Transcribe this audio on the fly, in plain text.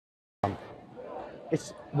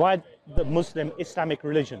It's why the Muslim Islamic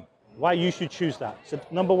religion, why you should choose that. So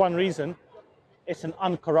number one reason, it's an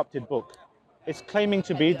uncorrupted book. It's claiming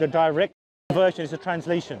to be the direct version, is a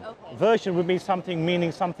translation. Okay. Version would be something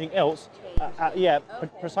meaning something else. Yeah,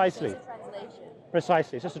 precisely. So it's a translation.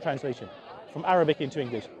 Precisely, it's just a translation from Arabic into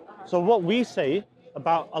English. So what we say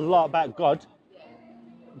about Allah, about God,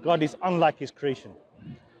 God is unlike his creation.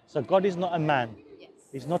 So God is not a man, Yes.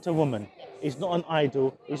 he's not a woman, he's not an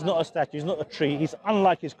idol, he's not a statue, he's not a tree, he's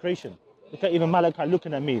unlike his creation. Look at even Malachi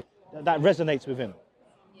looking at me, that resonates with him.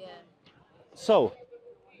 Yeah. So,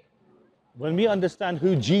 when we understand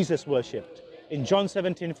who Jesus worshipped, in John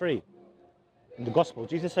 17:3, in the Gospel,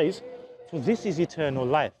 Jesus says, "For this is eternal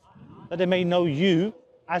life, that they may know you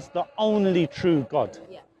as the only true God,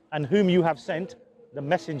 Yeah. and whom you have sent, the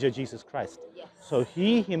messenger Jesus Christ." Yes. So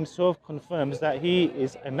he himself confirms that he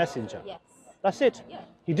is a messenger. Yes. That's it. Yeah.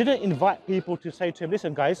 He didn't invite people to say to him,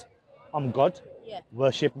 "Listen guys, I'm God, Yeah.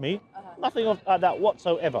 worship me." Nothing of that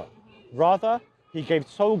whatsoever. Rather, he gave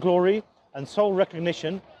sole glory and sole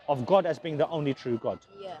recognition of God as being the only true God.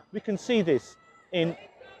 Yeah. We can see this in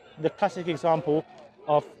the classic example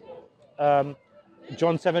of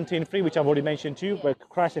John 17:3, which I've already mentioned to you, where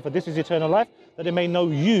Christ said, "For this is eternal life, that they may know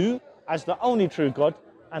you as the only true God,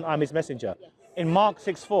 and I'm his messenger." Yes. In Mark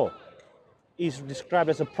 6:4, he's described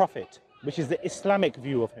as a prophet, which is the Islamic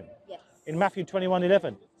view of him. Yes. In Matthew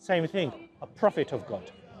 21:11, same thing, a prophet of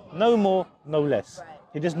God. No more, no less. Right.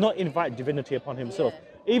 He does not invite divinity upon himself.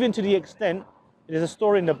 Even to the extent, there's a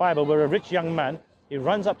story in the Bible where a rich young man, he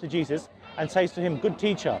runs up to Jesus and says to him, "Good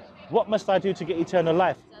teacher, what must I do to get eternal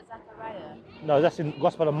life?" So Zachariah. No, that's in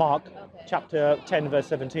Gospel of Mark, chapter 10, verse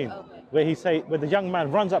 17, where where the young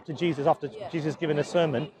man runs up to Jesus after Jesus giving a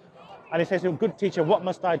sermon, and he says to him, "Good teacher, what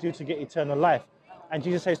must I do to get eternal life?" And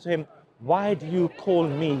Jesus says to him, "Why do you call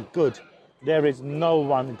me good? There is no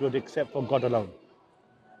one good except for God alone."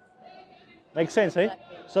 Makes sense, eh?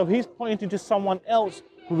 So he's pointing to someone else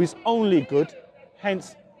who is only good,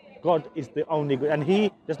 hence God is the only good. And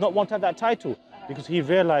he does not want to have that title because he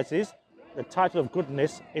realizes the title of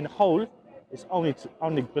goodness in whole is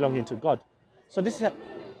only belonging to God. So does it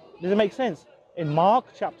make sense? In Mark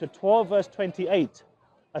chapter 12, verse 28,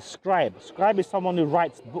 a scribe is someone who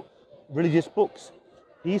writes religious books.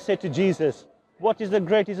 He said to Jesus, "What is the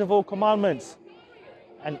greatest of all commandments?"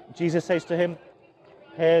 And Jesus says to him,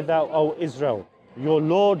 "Hear thou, O Israel, your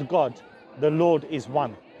Lord God, the Lord is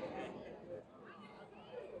one."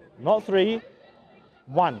 Not three,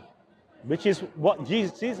 one. Which is what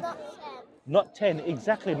Jesus is. Not 10,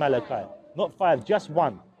 exactly, Malachi. Not 5, just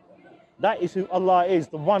one. That is who Allah is,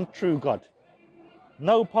 the one true God.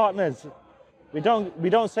 No partners. We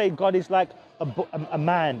don't say God is like a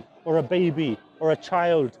man or a baby or a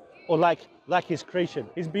child or like his creation.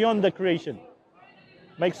 He's beyond the creation.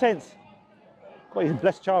 Make sense? God, he's a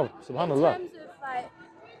blessed child, subhanAllah. In terms of like,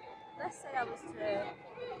 let's say I was to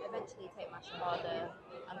eventually take my Shahada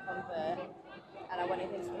and convert, and I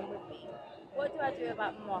wanted him to come with me. What do I do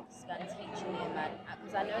about mosque and teaching him?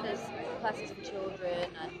 Because I know there's classes for children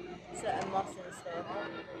and certain mosques and stuff.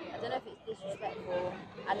 I don't know if it's disrespectful.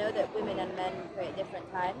 I know that women and men pray at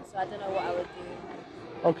different times, so I don't know what I would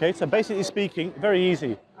do. Okay, so basically speaking, very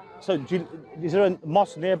easy. So is there a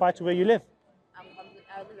mosque nearby to where you live? I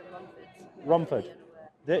live in Romford. Romford.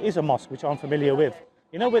 There is a mosque which I'm familiar with.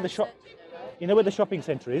 You know where the shopping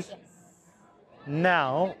centre is? Yes.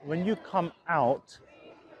 Now, when you come out,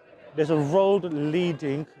 there's a road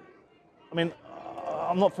leading. I mean,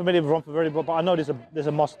 I'm not familiar with Romford very well, but I know there's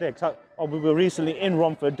a mosque there. We were recently in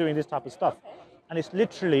Romford doing this type of stuff, and it's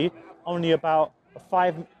literally only about a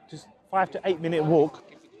 5 to 8 minute walk.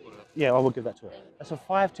 Yeah, I will give that to her. It's a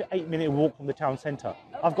 5 to 8 minute walk from the town centre.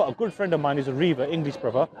 I've got a good friend of mine who's a Reaver, English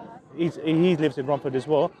brother. He lives in Romford as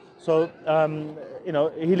well. So,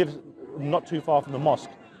 he lives not too far from the mosque.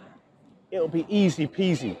 It'll be easy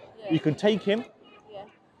peasy. You can take him.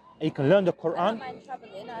 You can learn the Quran. I don't mind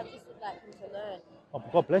travelling. I just would like him to learn. Oh,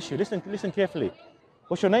 God bless you. Listen carefully.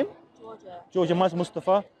 What's your name? Georgia. Georgia. Mine's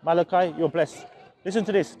Mustafa. Malachi, you're blessed. Listen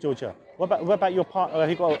to this, Georgia. What about your partner? Have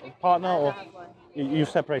you got a partner I or have one. you've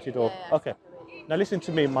separated? Or Yeah, okay. Now listen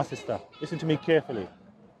to me, my sister. Listen to me carefully.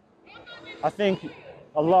 I think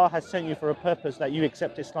Allah has sent you for a purpose that you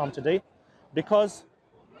accept Islam today, because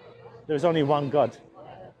there is only one God.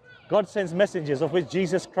 God sends messengers, of which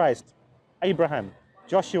Jesus Christ, Abraham,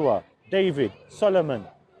 Joshua, David, Solomon,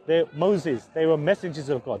 Moses, they were messengers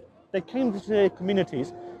of God. They came to their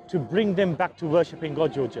communities to bring them back to worshipping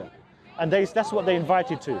God, Georgia. And that's what they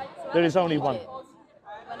invited to. There is only one.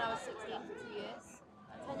 When I was 16 for 2 years,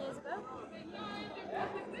 10 years ago.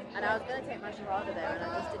 And I was going to take my Shahada there, and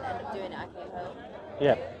I just didn't end up doing it. I came home.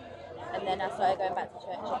 Yeah. and then I started going back to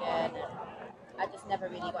church again, and I just never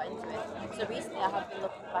really got into it. So recently I have been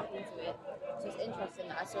looking back into it. So it's interesting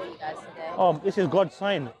that I saw you guys today. Oh, this is God's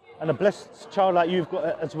sign. And a blessed child like you've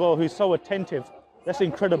got as well, who's so attentive. That's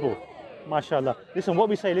incredible. MashaAllah. Listen, what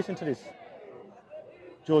we say, listen to this.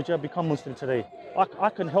 Georgia, become Muslim today. I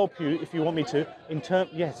can help you if you want me to.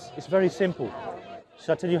 Yes, it's very simple.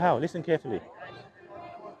 Shall I tell you how? Listen carefully.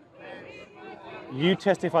 You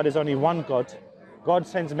testify there's only one God. God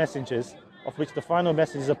sends messengers, of which the final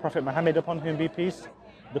message is the Prophet Muhammad, upon whom be peace.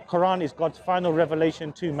 The Quran is God's final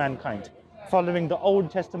revelation to mankind. Following the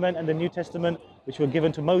Old Testament and the New Testament, which were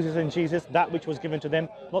given to Moses and Jesus, that which was given to them,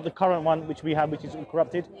 not the current one which we have, which is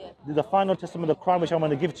corrupted. The final testament, the Quran, which I'm going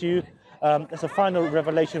to give to you, it's a final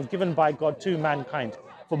revelation given by God to mankind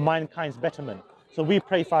for mankind's betterment. So we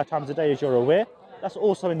pray 5 times a day, as you're aware. That's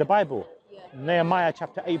also in the Bible. Nehemiah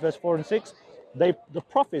chapter 8, verse 4 and 6. The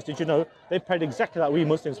prophets, did you know, they prayed exactly like we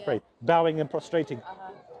Muslims pray, bowing and prostrating.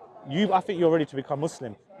 I think you're ready to become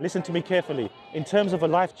Muslim. Listen to me carefully. In terms of a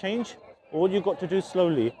life change, all you've got to do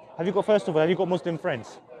slowly. First of all, have you got Muslim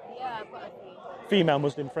friends? Yeah, I've got a few. Female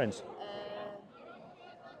Muslim friends?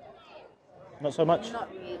 Not so much? Not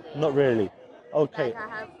really. Not really. Okay. Like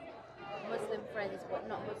I have Muslim friends, but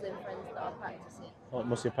not Muslim friends that are practicing. Not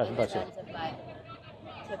Muslim practicing. In terms of like,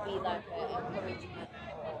 to be like an encouragement.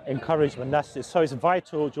 Encouragement, that's it. So it's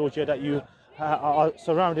vital, Georgia, that you are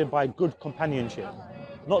surrounded by good companionship.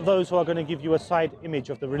 Not those who are going to give you a side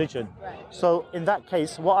image of the religion. Right. So in that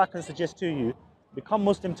case, what I can suggest to you, become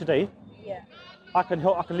Muslim today. Yeah. I can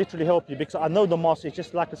literally help you, because I know the mosque is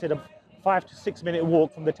just, like I said, a 5 to 6 minute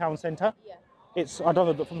walk from the town centre. Yeah. I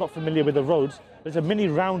don't know, I'm not familiar with the roads. There's a mini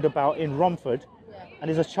roundabout in Romford, and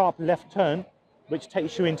there's a sharp left turn which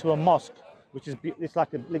takes you into a mosque, which is, it's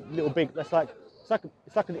like a little big, it's like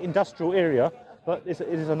an industrial area, but it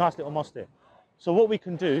is a nice little mosque there. So what we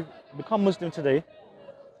can do, become Muslim today,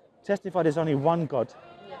 testify there's only one God.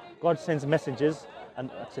 God sends messengers, and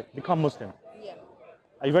that's it, become Muslim. Yeah.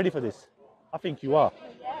 Are you ready for this? I think you are.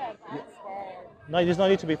 Yeah, but I'm scared. No, there's no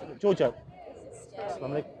need to be. Georgia. This is scary.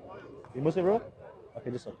 Assalamu alaikum. You Muslim, bro? Okay,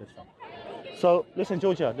 this is fine. So listen,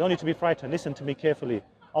 Georgia, you don't need to be frightened. Listen to me carefully.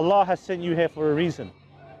 Allah has sent you here for a reason.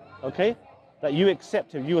 Okay? That you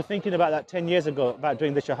accept Him. You were thinking about that 10 years ago, about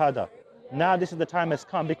doing the Shahada. Now this is the time has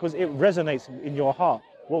come, because it resonates in your heart,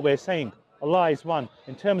 what we're saying. Allah is one.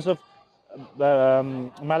 In terms of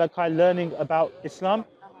Malachi learning about Islam,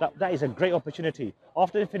 that is a great opportunity.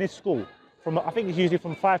 After they finish school, I think it's usually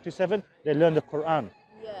from 5 to 7, they learn the Quran.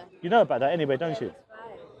 Yeah. You know about that anyway, don't you?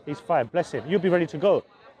 He's 5, bless him. You'll be ready to go.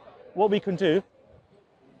 What we can do,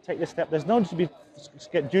 take the step. There's no need to be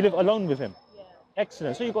scared. Do you live alone with him? Yeah.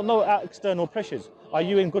 Excellent. So you've got no external pressures. Are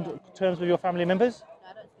you in good terms with your family members? No,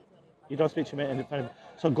 I don't speak to anyone. You don't speak to me.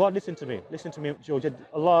 So God, listen to me. Listen to me, Georgia.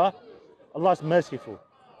 Allah is merciful.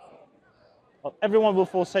 Everyone will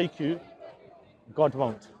forsake you. God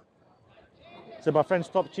won't. So my friend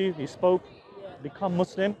stopped you. He spoke. Yeah. Become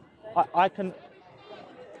Muslim. I can.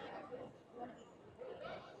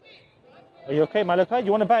 Are you okay, Malachi? Do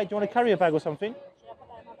you want a bag? Do you want to carry a bag or something? Should I put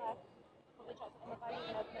that in my bag? Put the chocolate in my bag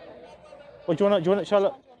and open it? Or do you want?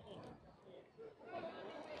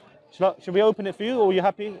 Shall we open it for you, or are you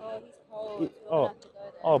happy? Oh, he's cold.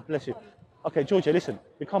 Oh, bless you. Okay, Georgia, listen.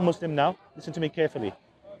 Become Muslim now. Listen to me carefully.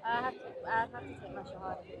 I have to take my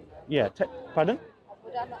Shahada. Yeah. Pardon?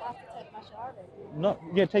 Would I not have to take my Shahada? No.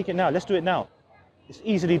 Yeah, take it now. Let's do it now. It's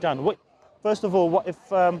easily done. First of all, what if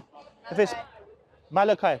it's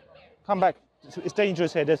Malachi? Come back. It's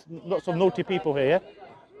dangerous here. There's lots of naughty people here. Yeah.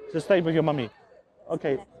 So stay with your mummy.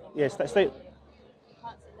 Okay. Yes. Stay. You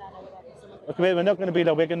can't sit down over there. Okay, we're not going to be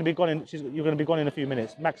there. We're going to be gone in. You're going to be gone in a few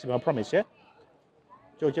minutes, maximum. I promise. Yeah.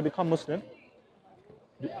 Georgia, become Muslim.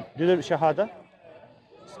 Do the Shahada.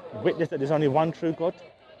 Witness that there's only one true God.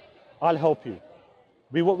 I'll help you.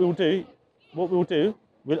 What we'll do,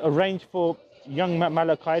 we'll arrange for young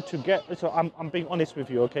Malachi to get. So I'm being honest with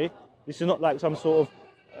you, okay? This is not like some sort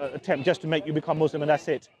of attempt just to make you become Muslim and that's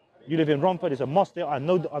it. You live in Romford. There's a mosque there. I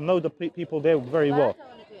know the people there very well. I don't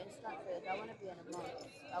want to do it in Stratford. I want to be in a mosque.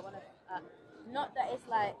 I want to. Not that it's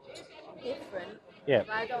like different. Yeah.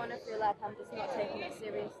 But I don't want to feel like I'm just not taking it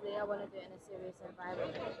seriously. I want to do it in a serious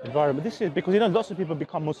environment. This is because lots of people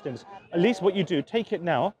become Muslims. At least what you do, take it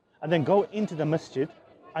now and then go into the masjid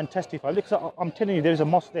and testify. Because I'm telling you, there's a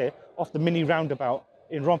mosque there off the mini roundabout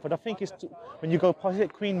in Romford. I think it's when you go past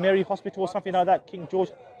it, Queen Mary Hospital or something like that, King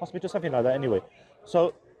George Hospital, something like that. Anyway,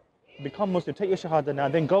 so become Muslim, take your Shahada now,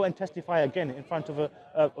 then go and testify again in front of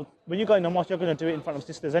when you go in the mosque, you're going to do it in front of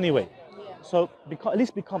sisters anyway. So at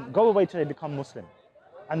least go away today, become Muslim.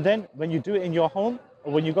 And then when you do it in your home,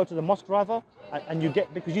 or when you go to the mosque rather, and you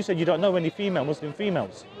get, because you said you don't know any Muslim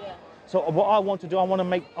females. Yeah. So what I want to do, I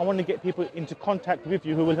want to get people into contact with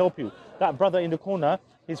you who will help you. That brother in the corner,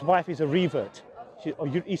 his wife is a revert,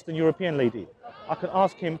 Eastern European lady. I can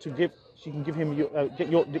ask him to she can give him get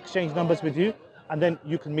your exchange numbers with you, and then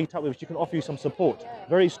you can meet up with. She can offer you some support.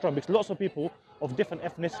 Very strong, because lots of people of different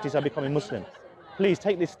ethnicities are becoming Muslim. Please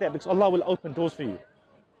take this step, because Allah will open doors for you.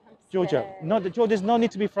 Georgia, Georgia, there's no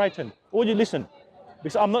need to be frightened. All you listen,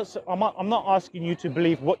 because I'm not asking you to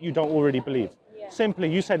believe what you don't already believe.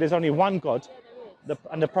 Simply, you say there's only one God,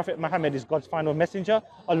 and the Prophet Muhammad is God's final messenger,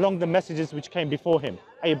 along the messages which came before him: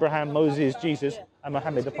 Abraham, Moses, Jesus, and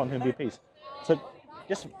Muhammad, upon whom be peace. So,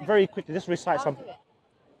 just very quickly, just recite something.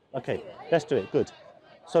 Okay, let's do it. Good.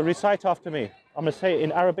 So recite after me. I'm going to say it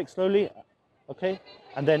in Arabic slowly, okay?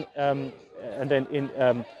 And then in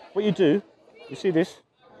what you do, you see this?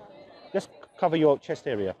 Just cover your chest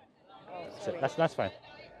area. So that's fine.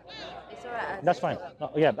 It's all right. That's fine.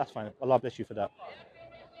 No, yeah, that's fine. Allah bless you for that.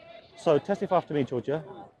 So testify after me, Georgia.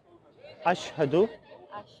 Ashhadu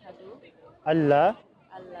Allah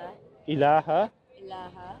ilaha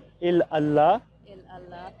illallah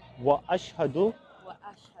wa ashhadu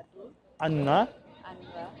anna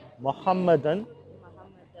Muhammadan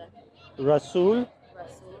Rasul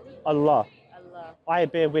Allah. I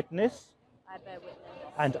bear witness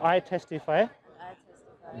and I testify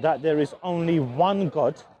that there is only one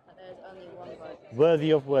God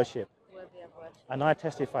worthy of worship. And I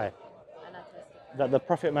testify that the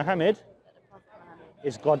Prophet Muhammad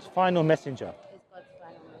is God's final messenger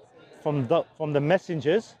from the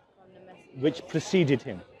messengers which preceded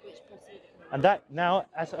him. And that now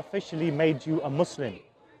has officially made you a Muslim.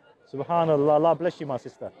 Subhanallah, Allah bless you, my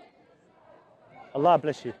sister. Allah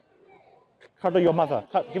bless you. Cuddle your mother,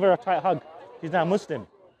 give her a tight hug. She's now Muslim.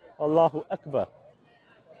 Allahu Akbar.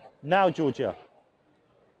 Now, Georgia,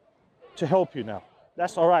 to help you now.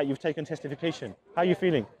 That's all right, you've taken testification. How are you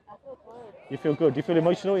feeling? I feel good. You feel good? Do you feel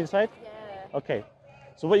emotional inside? Yeah. Okay.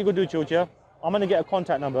 So what you're going to do, Georgia, I'm going to get a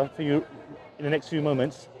contact number for you in the next few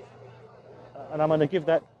moments. And I'm going to give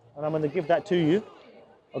that to you.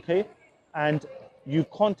 Okay? And you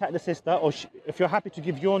contact the sister, or if you're happy to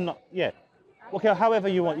give your okay, however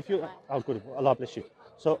you want. If you good, Allah bless you.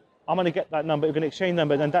 So I'm going to get that number, you're going to exchange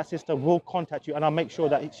numbers, and that sister will contact you, and I'll make sure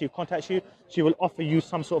that she contacts you. She will offer you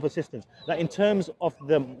some sort of assistance. Now, in terms of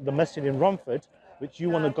the masjid in Romford, which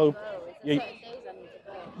you want to go,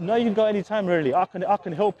 no, you can go anytime really. I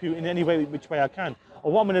can help you in any way, which way I can.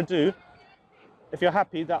 Or what I'm going to do, if you're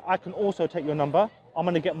happy, that I can also take your number. I'm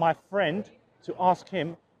going to get my friend to ask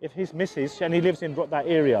him if his missus, and he lives in that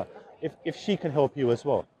area, if she can help you as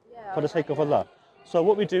well, for the sake of Allah. So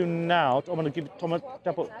what we do now, I'm going to give Thomas.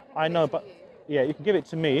 I know, but yeah, you can give it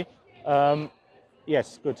to me.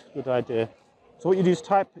 Yes, good idea. So what you do is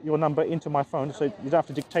type your number into my phone, so you don't have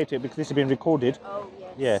to dictate it because this is being recorded. Oh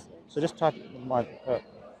yes. Yeah. So just type your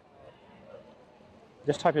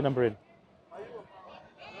number in.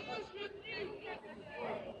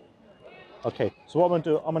 Okay. So what I'm going to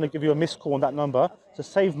do, I'm going to give you a missed call on that number. So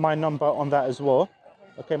save my number on that as well.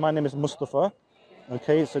 Okay. My name is Mustafa.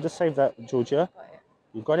 Okay. So just save that, Georgia.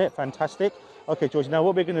 You got it? Fantastic. Okay, George. Now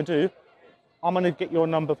what we're going to do, I'm going to get your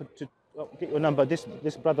number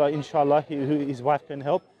This brother, inshallah, who his wife can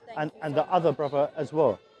help, and the other brother as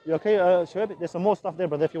well. You okay, Shoaib? There's some more stuff there,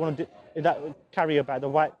 brother. If you want to do in that carrier bag,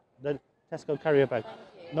 the Tesco carrier bag,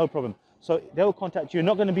 no problem. So they'll contact you. You're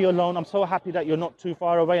not going to be alone. I'm so happy that you're not too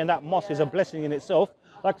far away, and that mosque is a blessing in itself.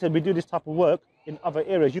 Like I said, we do this type of work in other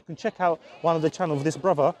areas. You can check out one of the channels of this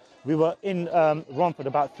brother. We were in Romford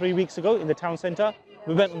about 3 weeks ago in the town centre.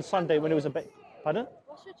 We went on Sunday when it was a bit. Pardon?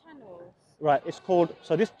 What's your channel? Right, it's called.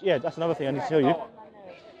 So this, yeah, that's another thing I need to tell you.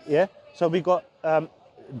 Yeah. So we got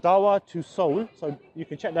Dawah to Soul. So you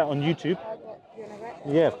can check that on YouTube.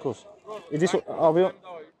 Yeah, of course. Is this? Are we?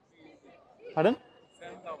 Pardon?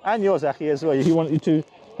 And yours, Akhi, as well. You want you to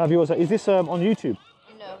have yours. Is this on YouTube?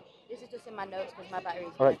 No, this is just in my notes because my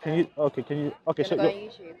battery's. All right. Can you? Okay. Can you? Okay. So go on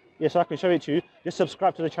YouTube. Yeah, so I can show it to you. Just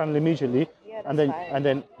subscribe to the channel immediately. Yeah, and then fine. and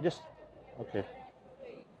then just. Okay.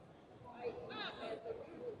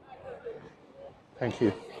 Thank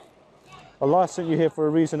you. Allah sent you here for a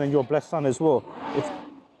reason, and you're a blessed son as well.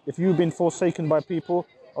 If you've been forsaken by people,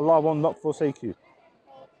 Allah will not forsake you.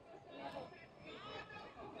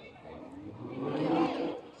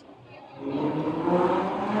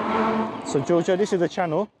 So Georgia, this is the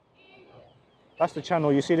channel. That's the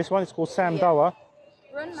channel. You see this one? It's called Sam Dawah.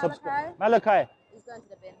 Run, Malachi. Malachi. He's going to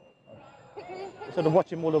the bin. So to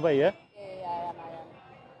watch him all the way, yeah? Yeah, I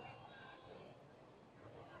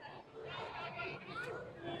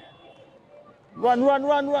am.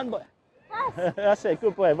 Run, boy. Yes. That's it,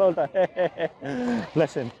 good boy, well done.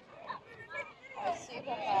 Bless him. I'm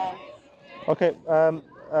super fan. Okay,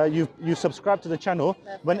 you subscribe to the channel.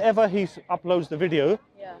 Perfect. Whenever he uploads the video,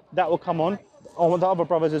 Yeah. that will come on the other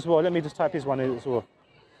brothers as well. Let me just type his one in as well.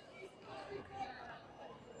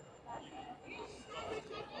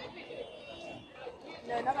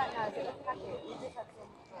 No, not right now. It's in a packet. We just have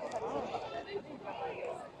some.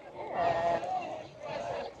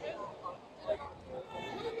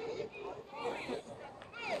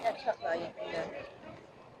 Yeah, chocolate. Yeah.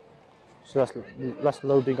 So that's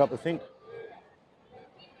loading up, I think.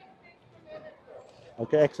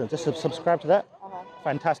 Okay, excellent. Just subscribe to that.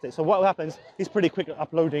 Fantastic. So what happens? He's pretty quick at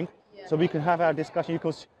uploading, so we can have our discussion.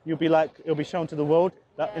 You'll be like, it'll be shown to the world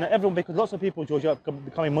that everyone, because lots of people, George, are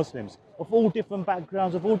becoming Muslims of all different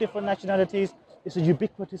backgrounds, of all different nationalities. It's a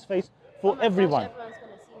ubiquitous face for everyone. Gosh, everyone's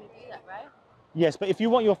going to see me do that, right? Yes, but if you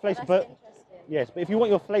want your face blurred, yes, but if you want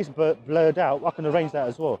your face blurred out, I can arrange that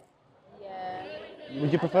as well. Yeah.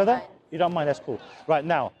 Would you prefer that? You don't mind? That's cool. Right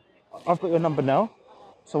now, I've got your number now.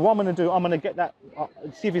 So what I'm going to do, I'm going to get that,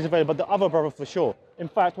 see if he's available, but the other brother for sure. In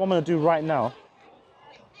fact, what I'm going to do right now,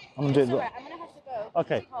 I'm going to do it. Right, I'm going to have to go.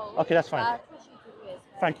 Okay, okay, that's fine.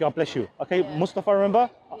 Thank you, God bless you. Okay, Yeah. Mustafa, remember?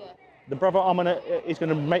 Yeah. The brother is going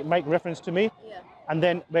to make reference to me, Yeah. and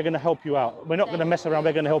then we're going to help you out. We're not going to mess around,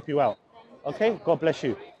 we're going to help you out. Okay, God bless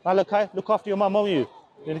you. Malachi, look after your mum, won't you?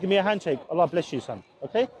 You're going to give me a handshake. Allah bless you, son.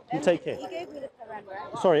 Okay, you take care. You gave me the Quran,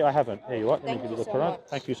 right? Sorry, I haven't. Here you are. Let me Thank give you you the so Quran. much.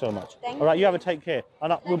 Thank you so much. Thank All right, you have a take care.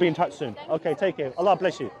 And we'll be in touch soon. Okay, take care. Allah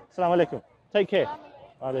bless you. Assalamu alaikum. Take care.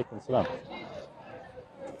 Alaikum salam.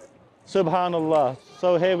 Subhanallah.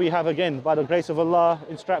 So here we have again, by the grace of Allah,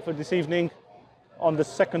 in Stratford this evening, on the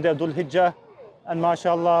second day of Dhul Hijjah. And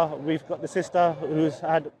mashallah, we've got the sister who's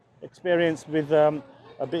had experience with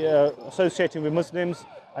associating with Muslims,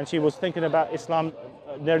 and she was thinking about Islam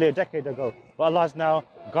nearly a decade ago. But Allah has now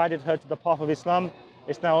guided her to the path of Islam.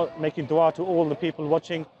 It's now making dua to all the people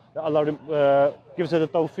watching that Allah gives her the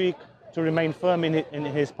tawfiq to remain firm in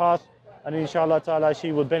His path, and inshallah ta'ala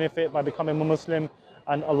she will benefit by becoming a Muslim,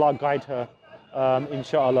 and Allah guide her.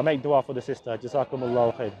 Inshallah, make dua for the sister.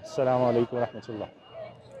 Jazakumullahu khair. Assalamu alaikum wa rahmatullah.